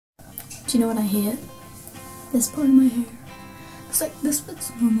Do you know what I hate? This part of my hair. It's like this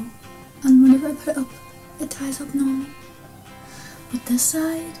bit's normal, and whenever I put it up, it ties up normal. But this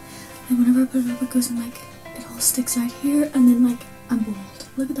side, like whenever I put it up, it goes in like, it all sticks out here, and then like I'm bald.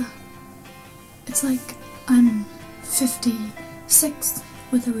 Look at that. It's like I'm 56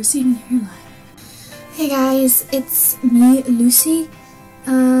 with a receding hairline. Hey guys, it's me, Lucy,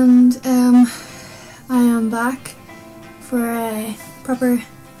 and I am back for a proper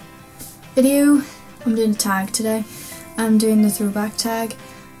video. I'm doing a tag today. I'm doing the throwback tag,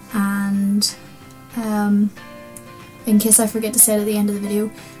 and in case I forget to say it at the end of the video,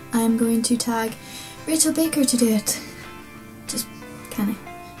 I'm going to tag Rachel Baker to do it. Just kinda,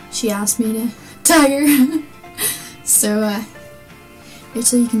 she asked me to tag her. So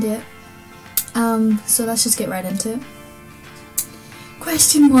Rachel, you can do it. So let's just get right into it.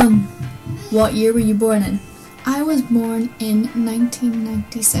 Question 1. What year were you born in? I was born in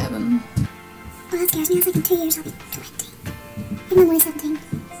 1997. Oh, that scares me. I was like, in 2 years I'll be 20. Even though I'm only 17.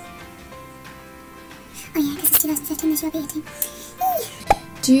 Oh yeah, because it's 2015, this year I'll be 18.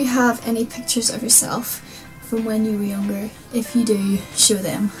 Do you have any pictures of yourself from when you were younger? If you do, show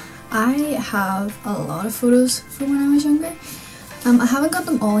them. I have a lot of photos from when I was younger. I haven't got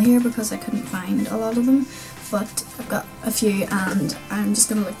them all here because I couldn't find a lot of them, but I've got a few, and I'm just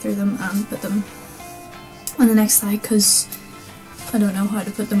going to look through them and put them on the next slide because I don't know how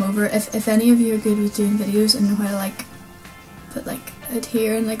to put them over. If any of you are good with doing videos and know how to like put like it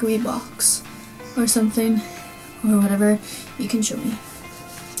here in like a wee box or something or whatever, you can show me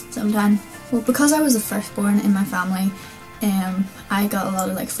sometime. Well, because I was the firstborn in my family, I got a lot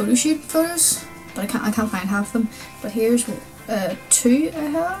of like photo shoot photos, but I can't find half of them. But here's 2 I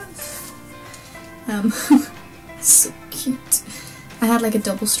have. So cute. I had like a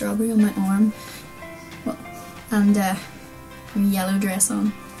double strawberry on my arm, well, and a yellow dress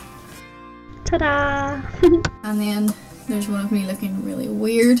on. Ta-da! And then there's one of me looking really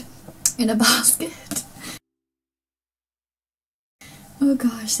weird in a basket. Oh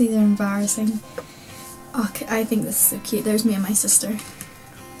gosh, these are embarrassing. Okay, I think this is so cute. There's me and my sister.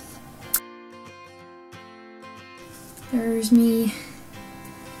 There's me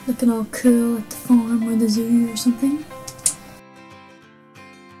looking all cool at the farm or the zoo or something.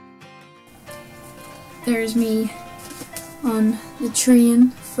 There's me on the train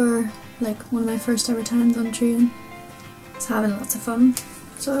for like one of my first ever times on the train. I was having lots of fun,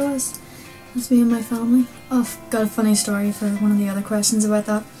 so I was. That's me and my family. Oh, I've got a funny story for one of the other questions about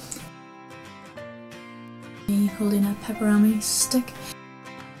that. Me holding a pepperoni stick.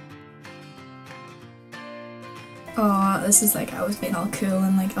 Oh, this is like I was being all cool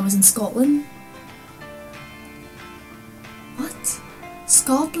and like I was in Scotland. What?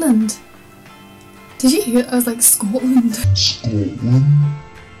 Scotland? Did you hear it? I was like, Scotland. Scotland?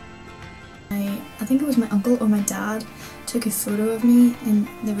 I think it was my uncle or my dad took a photo of me in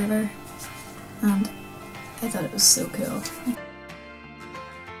the river, and I thought it was so cool.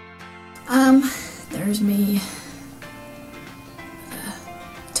 There's me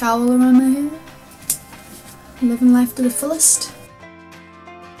with a towel around my head, living life to the fullest.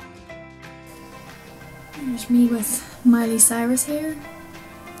 There's me with Miley Cyrus hair,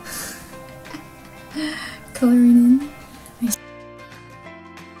 colouring in.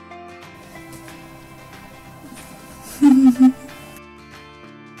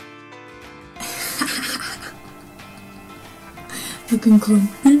 Looking cool.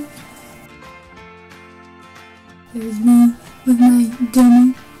 There's me with my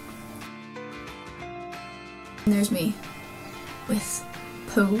dummy. And there's me with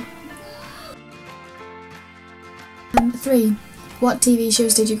Poe. 3. What TV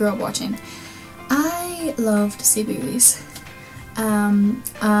shows did you grow up watching? I loved CBeebies.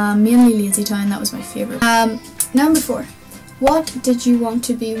 Mainly Lazy Town, that was my favourite. Number 4. What did you want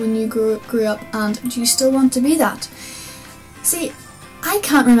to be when you grew up, and do you still want to be that? See, I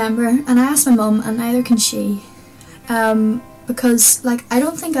can't remember, and I asked my mum, and neither can she. Because like I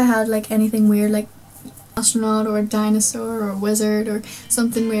don't think I had like anything weird like astronaut or dinosaur or wizard or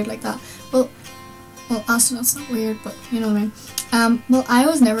something weird like that. Well, astronaut's not weird, but you know what I mean. Well, I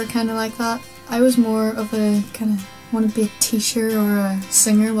was never kind of like that. I was more of a kind of want to be a teacher or a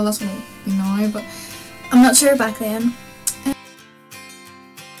singer. Well, that's what I'll be now, but I'm not sure back then.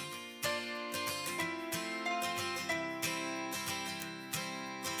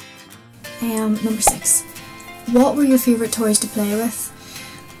 Number 6. What were your favourite toys to play with?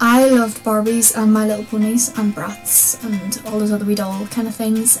 I loved Barbies and My Little Ponies and Bratz and all those other wee doll kind of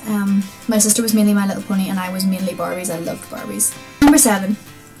things. My sister was mainly My Little Pony and I was mainly Barbies. I loved Barbies. Number 7.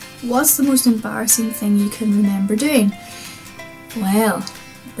 What's the most embarrassing thing you can remember doing? Well,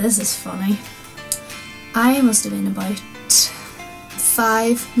 This is funny. I must have been about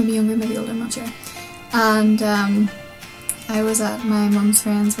 5, maybe younger, maybe older, I'm not sure. And I was at my mum's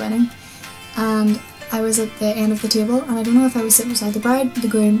friend's wedding, and I was at the end of the table, and I don't know if I was sitting beside the bride, the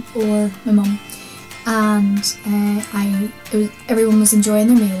groom, or my mum. And everyone was enjoying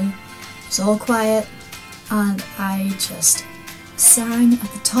their meal. It was all quiet, and I just sang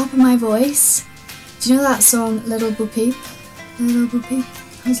at the top of my voice. Do you know that song, Little Bo Peep? Little Bo Peep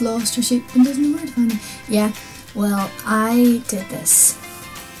has lost her sheep and doesn't know where to find them. Yeah, well, I did this.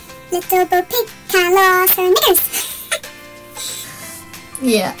 Little Bo Peep can lost her knickers.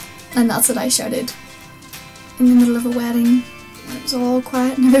 Yeah, and that's what I shouted in the middle of a wedding. It was all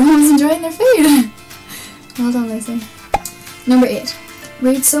quiet and everyone was enjoying their food. Well done, Lacey. Number 8.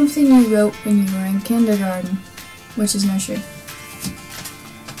 Read something you wrote when you were in kindergarten, which is nursery.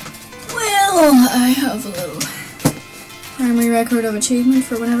 Well, I have a little primary record of achievement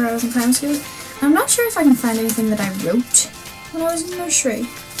for whenever I was in primary school. I'm not sure if I can find anything that I wrote when I was in nursery,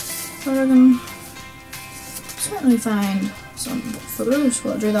 but I can certainly find some photos.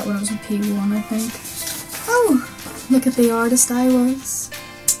 Well, I drew that when I was in P1, I think. Oh, look at the artist I was.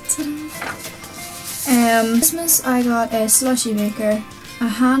 Christmas I got a slushie maker, a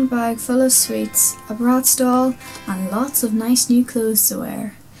handbag full of sweets, a Bratz doll, and lots of nice new clothes to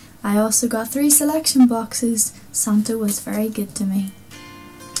wear. I also got 3 selection boxes. Santa was very good to me.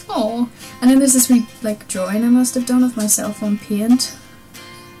 Oh, and then there's this wee drawing I must have done of myself on paint.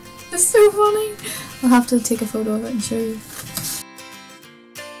 It's so funny. I'll have to take a photo of it and show you.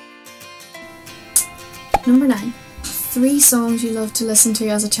 Number 9. 3 songs you loved to listen to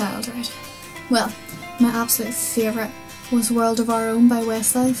as a child, right? Well, my absolute favourite was World of Our Own by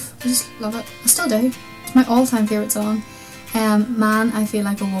Westlife. I just love it. I still do. It's my all-time favourite song. Man, I Feel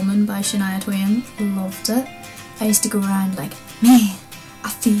Like a Woman by Shania Twain. Loved it. I used to go around like, man, I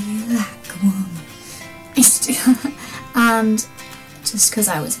feel like a woman. I used to. And just because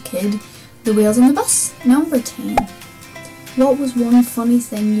I was a kid, The Wheels on the Bus. Number 10. What was one funny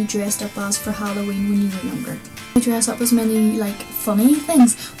thing you dressed up as for Halloween when you were younger? I dressed up as many funny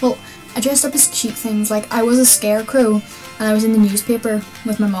things. Well, I dressed up as cute things. I was a scarecrow and I was in the newspaper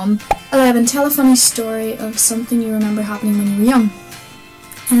with my mum. 11. Tell a funny story of something you remember happening when you were young.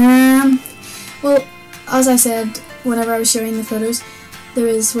 Well, as I said, whenever I was showing the photos, there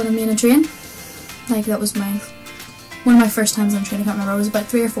was one of me in a train. That was one of my first times on a train. I can't remember. I was about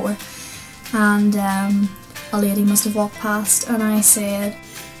 3 or 4, and a lady must have walked past, and I said,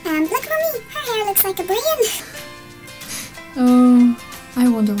 Look, Mummy, her hair looks like a brain. Oh, I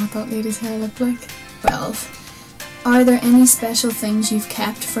wonder what that lady's hair looked like. 12. Are there any special things you've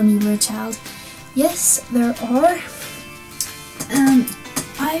kept from you were a child? Yes, there are.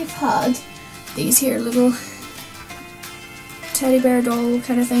 I've had these here little teddy bear doll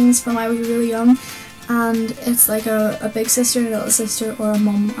kind of things from when I was really young, and it's like a big sister and a little sister, or a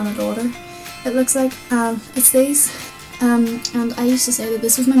mum and a daughter. It looks like it's these, and I used to say that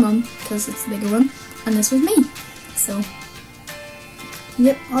this was my mum because it's the bigger one, and this was me. So,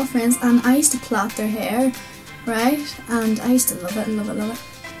 yep, all friends. And I used to plait their hair, right? And I used to love it, love it, love it.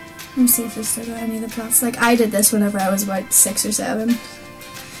 Let me see if there's still got any of the plaits. I did this whenever I was about 6 or 7.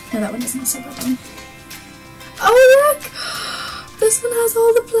 No, that one doesn't still got done. Oh look! This one has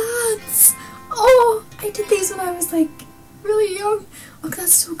all the plaits! Oh, I did these when I was really young. Oh,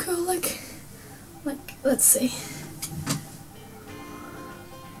 that's so cool. Let's see.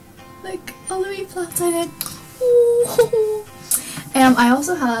 All the wee plaits I did. Oh. I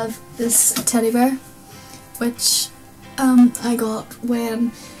also have this teddy bear, which I got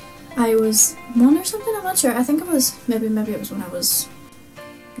when I was 1 or something. I'm not sure. I think it was maybe it was when I was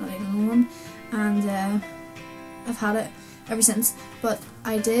not even 1, and I've had it ever since. But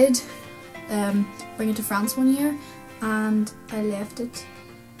I did bring it to France one year, and I left it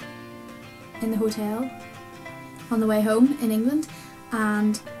in the hotel on the way home in England,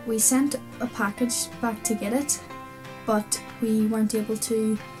 and we sent a package back to get it, but we weren't able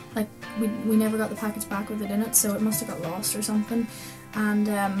to, we never got the package back with it in it, so it must have got lost or something. And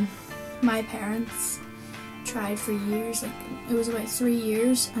my parents tried for years, it was about 3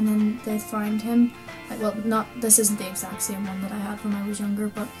 years, and then they found him. This isn't the exact same one that I had when I was younger,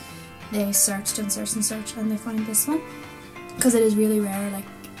 but they searched and searched and searched, and they found this one, because it is really rare.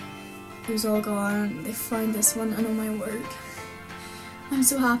 It was all gone. They found this one, and oh my word, I'm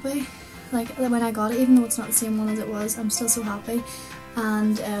so happy. When I got it, even though it's not the same one as it was, I'm still so happy.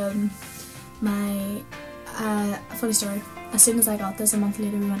 And funny story, as soon as I got this, a month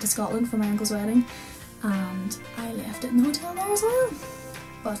later we went to Scotland for my uncle's wedding, and I left it in the hotel there as well.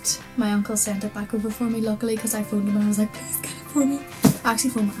 But my uncle sent it back over for me, luckily, because I phoned him and I was like, please get it for me. I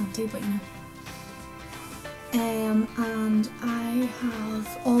actually phoned my auntie, but you know. And I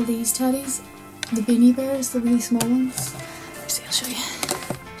have all these teddies, the Beanie Bears, the really small ones. Let's see, I'll show you.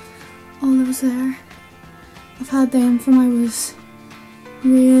 All those there. I've had them from I was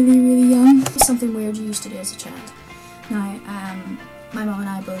really young. It's something weird you used to do as a child. Now, my mum and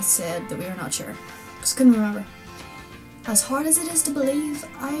I both said that we were not sure, because couldn't remember. As hard as it is to believe,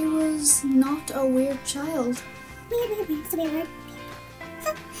 I was not a weird child. Weird. It's a weird word.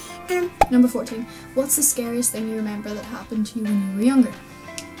 Number 14. What's the scariest thing you remember that happened to you when you were younger?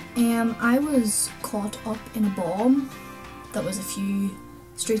 I was caught up in a bomb that was a few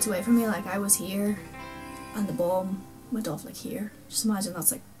streets away from me. Like, I was here and the bomb went off like here. Just imagine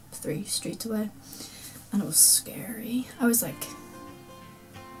that's like 3 streets away. And it was scary. I was like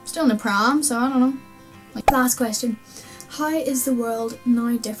still in a pram, so I don't know. Like, last question. How is the world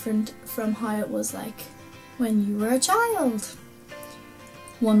now different from how it was like when you were a child?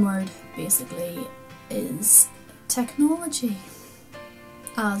 One word basically is technology.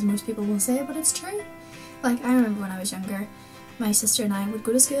 As most people will say, but it's true. Like, I remember when I was younger, my sister and I would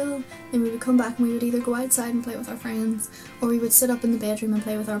go to school, then we would come back and we would either go outside and play with our friends, or we would sit up in the bedroom and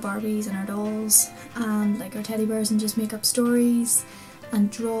play with our Barbies and our dolls and like our teddy bears and just make up stories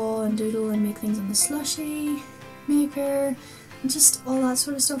and draw and doodle and make things on the slushy maker and just all that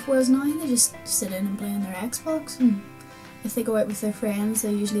sort of stuff. Whereas now they just sit in and play on their Xbox, and if they go out with their friends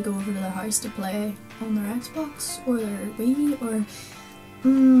they usually go over to their house to play on their Xbox or their Wii, or I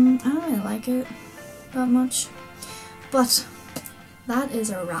don't really like it that much. But that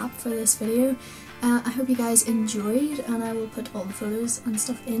is a wrap for this video. I hope you guys enjoyed, and I will put all the photos and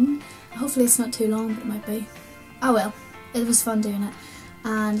stuff in. Hopefully it's not too long, but it might be. Oh well, it was fun doing it.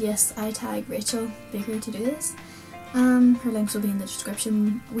 And yes, I tagged Rachel Baker to do this. Her links will be in the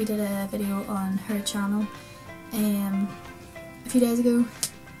description. We did a video on her channel a few days ago,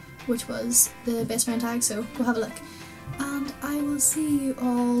 which was the best friend tag, so go have a look. And I will see you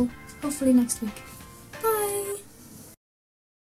all hopefully next week.